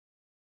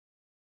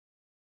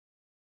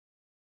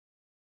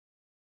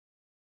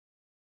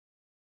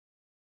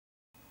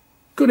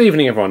Good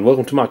evening everyone,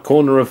 welcome to my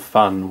corner of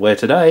fun, where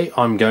today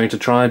I'm going to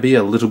try and be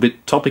a little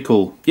bit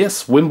topical.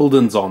 Yes,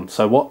 Wimbledon's on,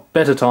 so what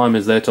better time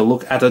is there to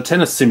look at a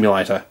tennis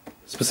simulator?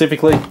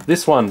 Specifically,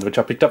 this one, which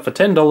I picked up for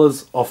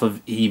 $10 off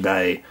of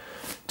eBay.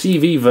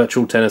 TV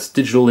Virtual Tennis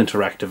Digital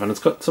Interactive, and it's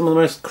got some of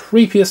the most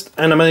creepiest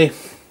anime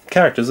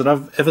characters that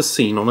I've ever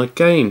seen on a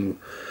game.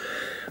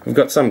 We've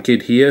got some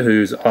kid here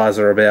whose eyes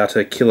are about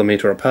a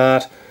kilometre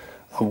apart,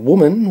 a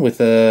woman with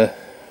a...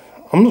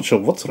 I'm not sure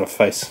what sort of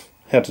face,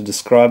 how to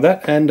describe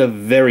that, and a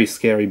very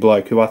scary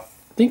bloke who I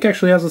think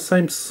actually has the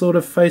same sort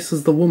of face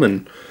as the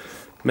woman.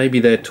 Maybe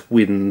they're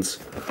twins.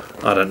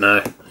 I don't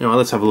know. Anyway,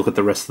 let's have a look at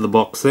the rest of the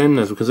box then.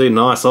 As we can see,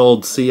 nice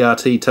old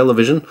CRT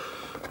television.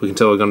 We can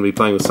tell we're going to be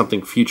playing with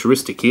something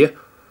futuristic here.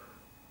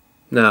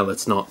 No,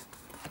 let's not.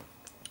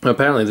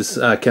 Apparently this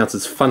counts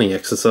as funny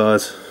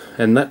exercise.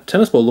 And that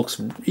tennis ball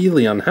looks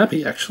really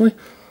unhappy, actually.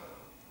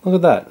 Look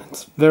at that.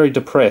 It's very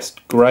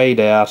depressed, greyed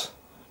out.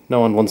 No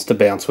one wants to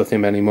bounce with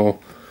him anymore.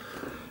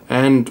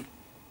 And,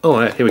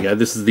 oh, here we go.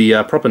 This is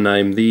the proper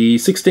name. The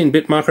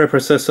 16-bit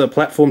microprocessor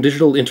platform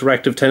digital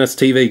interactive tennis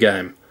TV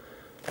game.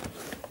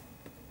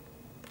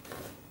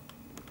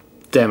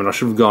 Damn it, I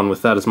should have gone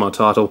with that as my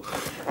title.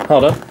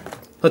 Hold on.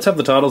 Let's have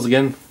the titles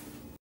again.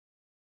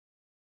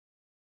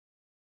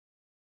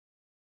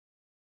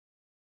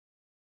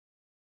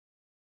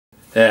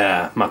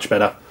 Yeah, much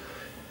better.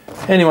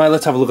 Anyway,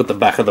 let's have a look at the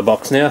back of the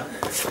box now,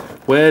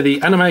 where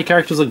the anime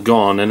characters are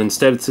gone, and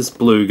instead it's this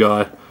blue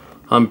guy.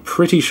 I'm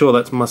pretty sure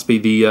that must be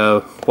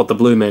the what the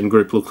Blue Man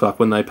group look like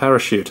when they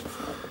parachute.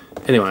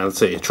 Anyway, let's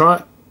see.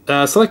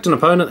 Select an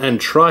opponent and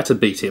try to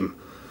beat him.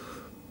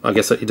 I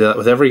guess that you do that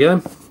with every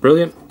game.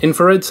 Brilliant.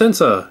 Infrared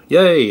sensor.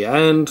 Yay.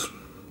 And,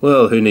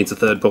 well, who needs a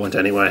third point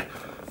anyway?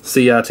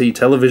 CRT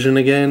television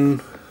again.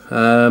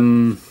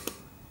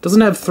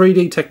 Doesn't have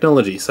 3D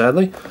technology,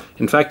 sadly.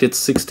 In fact, it's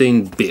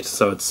 16-bit,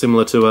 so it's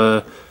similar to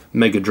a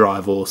Mega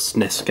Drive or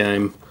SNES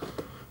game.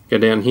 Go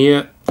down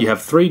here. You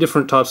have three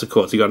different types of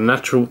courts. You've got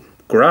natural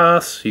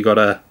grass, you got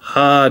a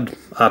hard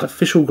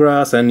artificial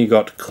grass, and you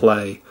got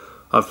clay.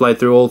 I've played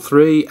through all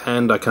three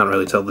and I can't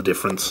really tell the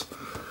difference.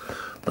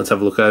 Let's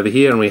have a look over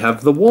here, and we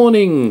have the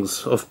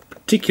warnings. Of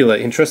particular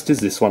interest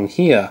is this one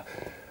here.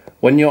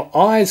 When your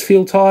eyes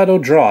feel tired or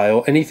dry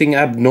or anything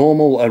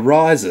abnormal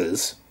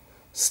arises,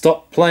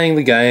 stop playing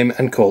the game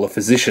and call a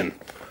physician.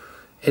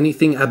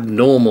 Anything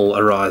abnormal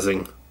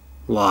arising,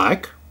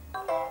 like...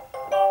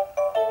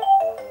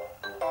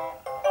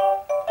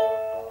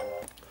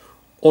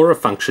 or a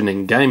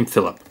functioning game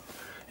fill-up.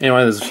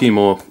 Anyway, there's a few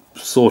more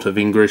sort of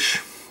English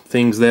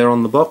things there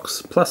on the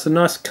box, plus a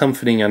nice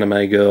comforting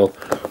anime girl,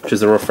 which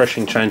is a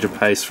refreshing change of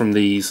pace from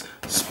these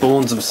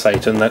spawns of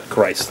Satan that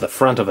grace the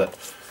front of it.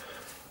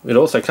 It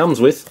also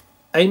comes with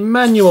a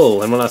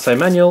manual, and when I say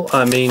manual,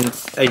 I mean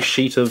a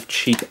sheet of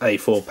cheap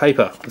A4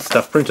 paper with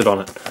stuff printed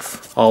on it.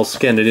 I'll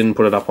scan it in and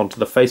put it up onto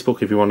the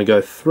Facebook if you want to go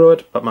through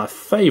it, but my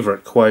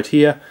favourite quote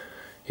here: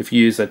 if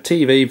you use a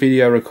TV,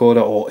 video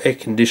recorder or air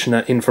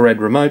conditioner infrared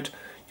remote,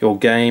 your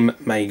game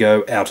may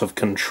go out of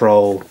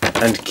control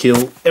and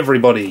kill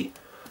everybody.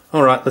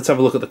 Alright, let's have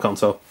a look at the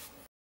console.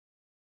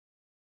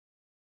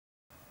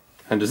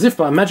 And as if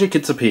by magic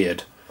it's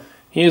appeared.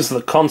 Here's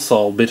the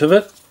console bit of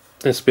it.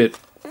 This bit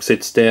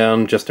sits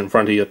down just in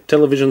front of your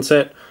television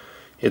set.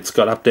 It's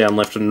got up, down,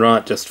 left and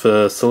right just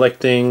for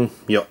selecting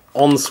your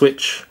on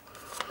switch.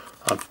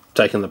 I've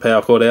taken the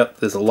power cord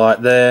out, there's a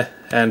light there,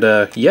 and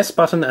a yes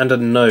button and a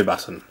no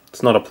button.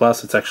 It's not a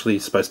plus, it's actually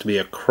supposed to be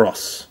a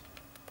cross.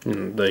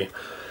 The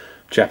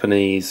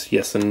Japanese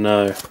yes and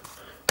no.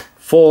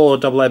 4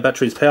 AA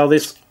batteries power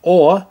this,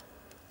 or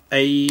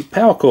a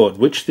power cord,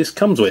 which this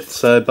comes with,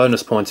 so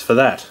bonus points for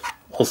that.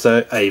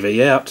 Also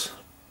AV out.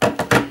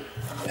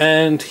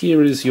 And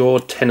here is your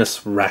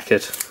tennis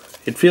racket.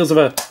 It feels of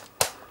a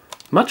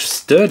much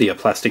sturdier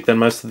plastic than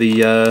most of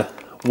the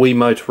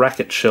Wiimote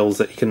racket shells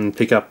that you can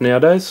pick up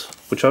nowadays,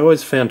 which I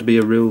always found to be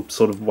a real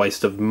sort of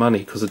waste of money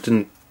because it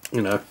didn't,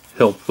 you know,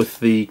 help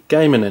with the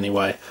game in any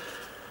way.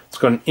 It's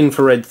got an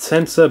infrared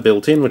sensor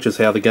built in, which is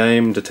how the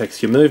game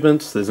detects your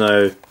movements. There's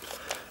no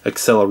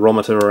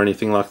accelerometer or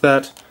anything like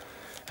that.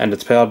 And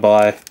it's powered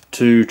by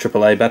 2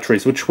 AAA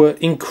batteries, which were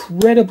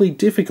incredibly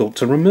difficult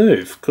to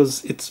remove,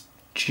 because it's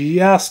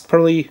just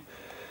probably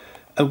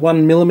a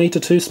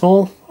 1mm too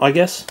small, I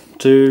guess,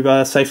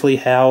 to safely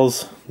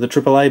house the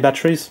AAA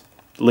batteries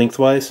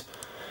lengthways.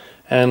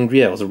 And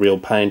yeah, it was a real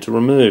pain to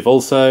remove.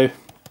 Also,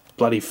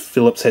 bloody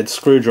Phillips head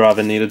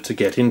screwdriver needed to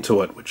get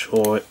into it, which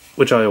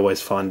I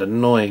always find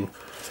annoying.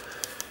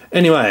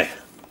 Anyway,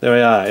 there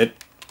we are.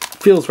 It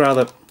feels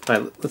rather...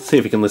 Wait, let's see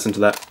if you can listen to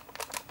that.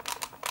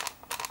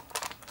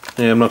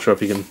 Yeah, I'm not sure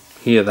if you can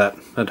hear that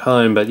at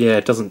home, but yeah,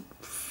 it doesn't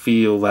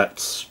feel that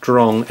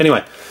strong.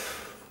 Anyway,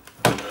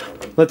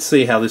 let's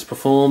see how this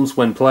performs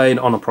when played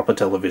on a proper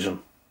television.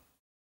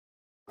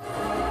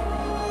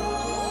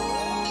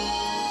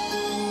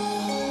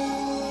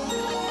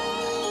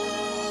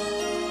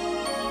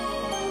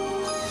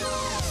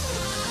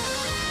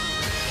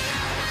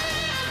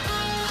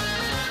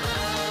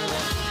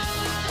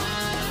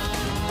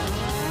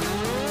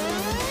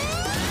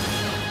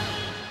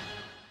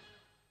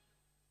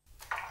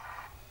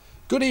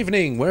 Good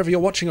evening, wherever you're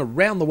watching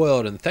around the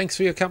world, and thanks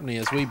for your company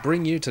as we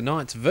bring you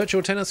tonight's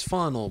virtual tennis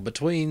final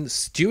between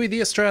Stewie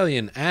the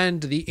Australian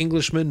and the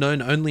Englishman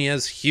known only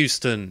as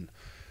Houston.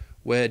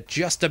 We're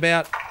just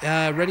about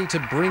ready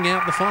to bring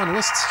out the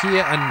finalists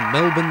here in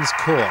Melbourne's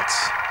court.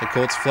 The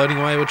court's floating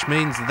away, which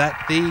means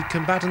that the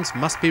combatants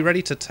must be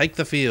ready to take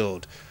the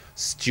field.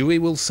 Stewie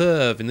will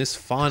serve in this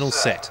final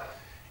set.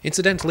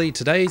 Incidentally,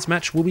 today's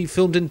match will be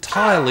filmed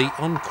entirely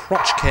on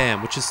crotch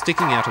cam, which is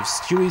sticking out of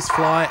Stewie's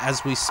fly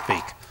as we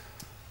speak.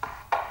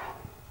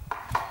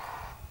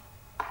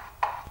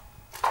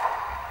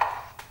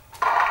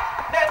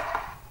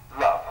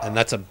 And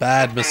that's a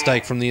bad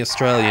mistake from the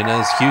Australian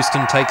as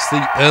Houston takes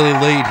the early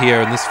lead here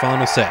in this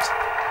final set.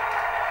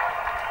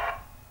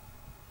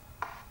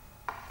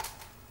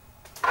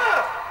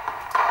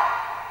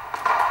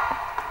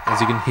 As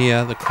you can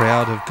hear, the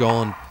crowd have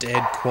gone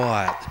dead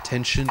quiet. The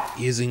tension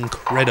is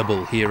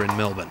incredible here in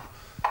Melbourne.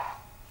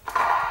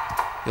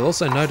 You'll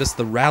also notice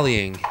the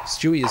rallying.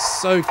 Stewie is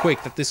so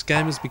quick that this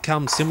game has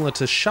become similar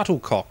to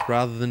shuttlecock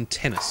rather than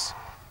tennis.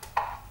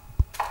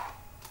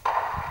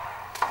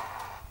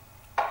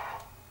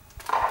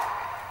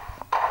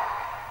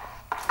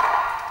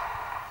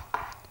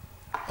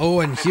 Oh,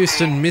 and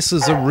Houston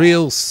misses a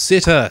real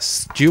sitter.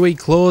 Stewie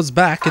claws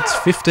back. It's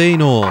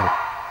 15 all.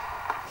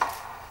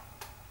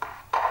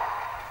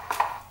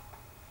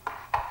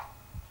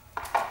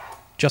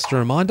 Just a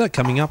reminder,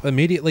 coming up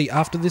immediately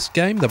after this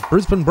game, the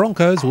Brisbane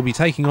Broncos will be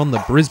taking on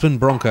the Brisbane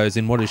Broncos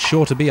in what is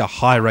sure to be a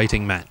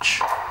high-rating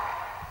match.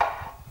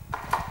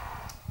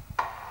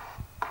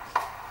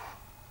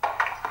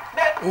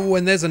 Oh,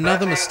 and there's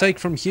another mistake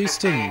from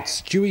Houston.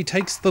 Stewie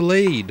takes the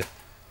lead.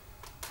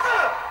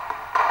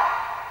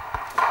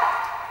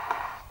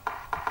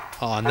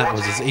 Oh, and that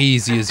was as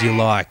easy as you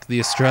like. The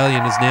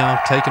Australian has now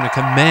taken a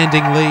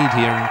commanding lead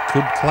here and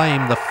could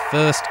claim the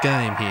first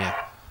game here.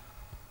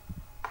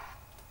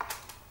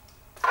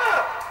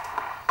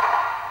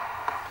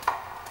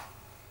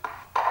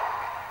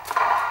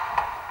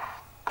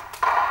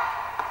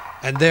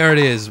 And there it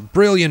is.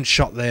 Brilliant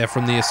shot there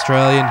from the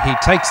Australian. He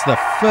takes the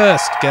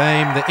first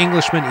game. The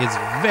Englishman is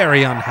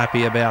very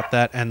unhappy about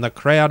that, and the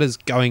crowd is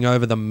going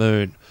over the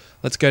moon.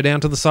 Let's go down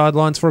to the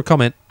sidelines for a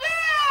comment.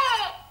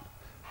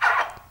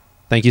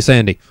 Thank you,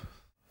 Sandy.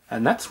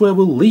 And that's where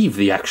we'll leave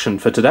the action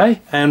for today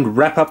and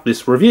wrap up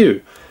this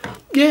review.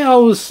 Yeah, I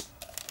was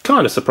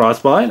kind of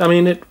surprised by it. I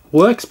mean, it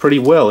works pretty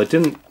well. It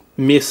didn't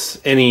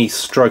miss any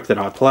stroke that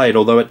I played,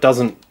 although it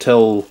doesn't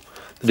tell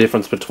the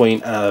difference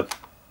between a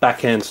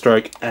backhand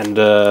stroke and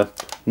a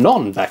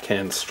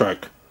non-backhand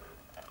stroke.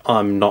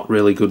 I'm not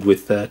really good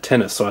with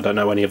tennis, so I don't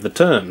know any of the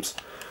terms.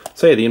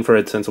 So yeah, the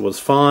infrared sensor was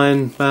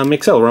fine.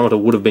 Accelerometer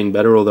would have been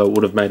better, although it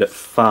would have made it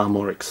far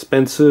more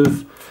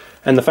expensive.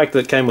 And the fact that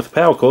it came with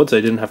power cords,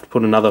 they didn't have to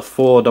put another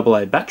 4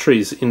 AA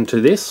batteries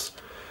into this,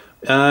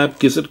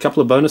 gives it a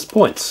couple of bonus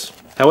points.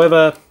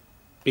 However,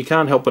 you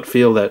can't help but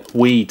feel that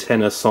Wii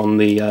Tennis on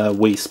the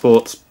Wii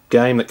Sports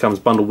game that comes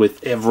bundled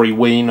with every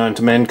Wii known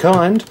to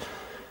mankind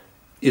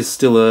is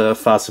still a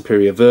far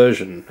superior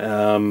version.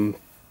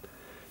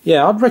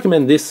 Yeah, I'd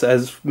recommend this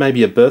as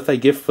maybe a birthday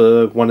gift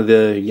for one of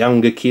the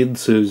younger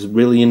kids who's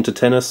really into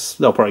tennis.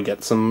 They'll probably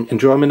get some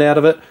enjoyment out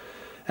of it.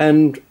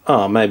 And,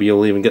 maybe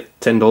you'll even get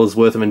 $10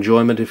 worth of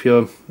enjoyment if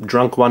you're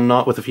drunk one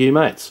night with a few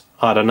mates.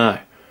 I don't know.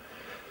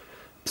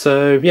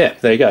 So, yeah,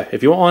 there you go.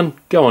 If you want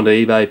one, go onto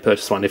eBay,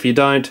 purchase one. If you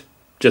don't,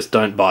 just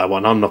don't buy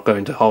one. I'm not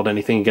going to hold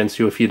anything against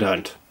you if you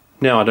don't.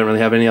 Now, I don't really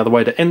have any other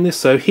way to end this,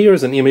 so here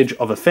is an image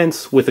of a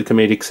fence with a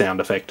comedic sound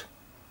effect.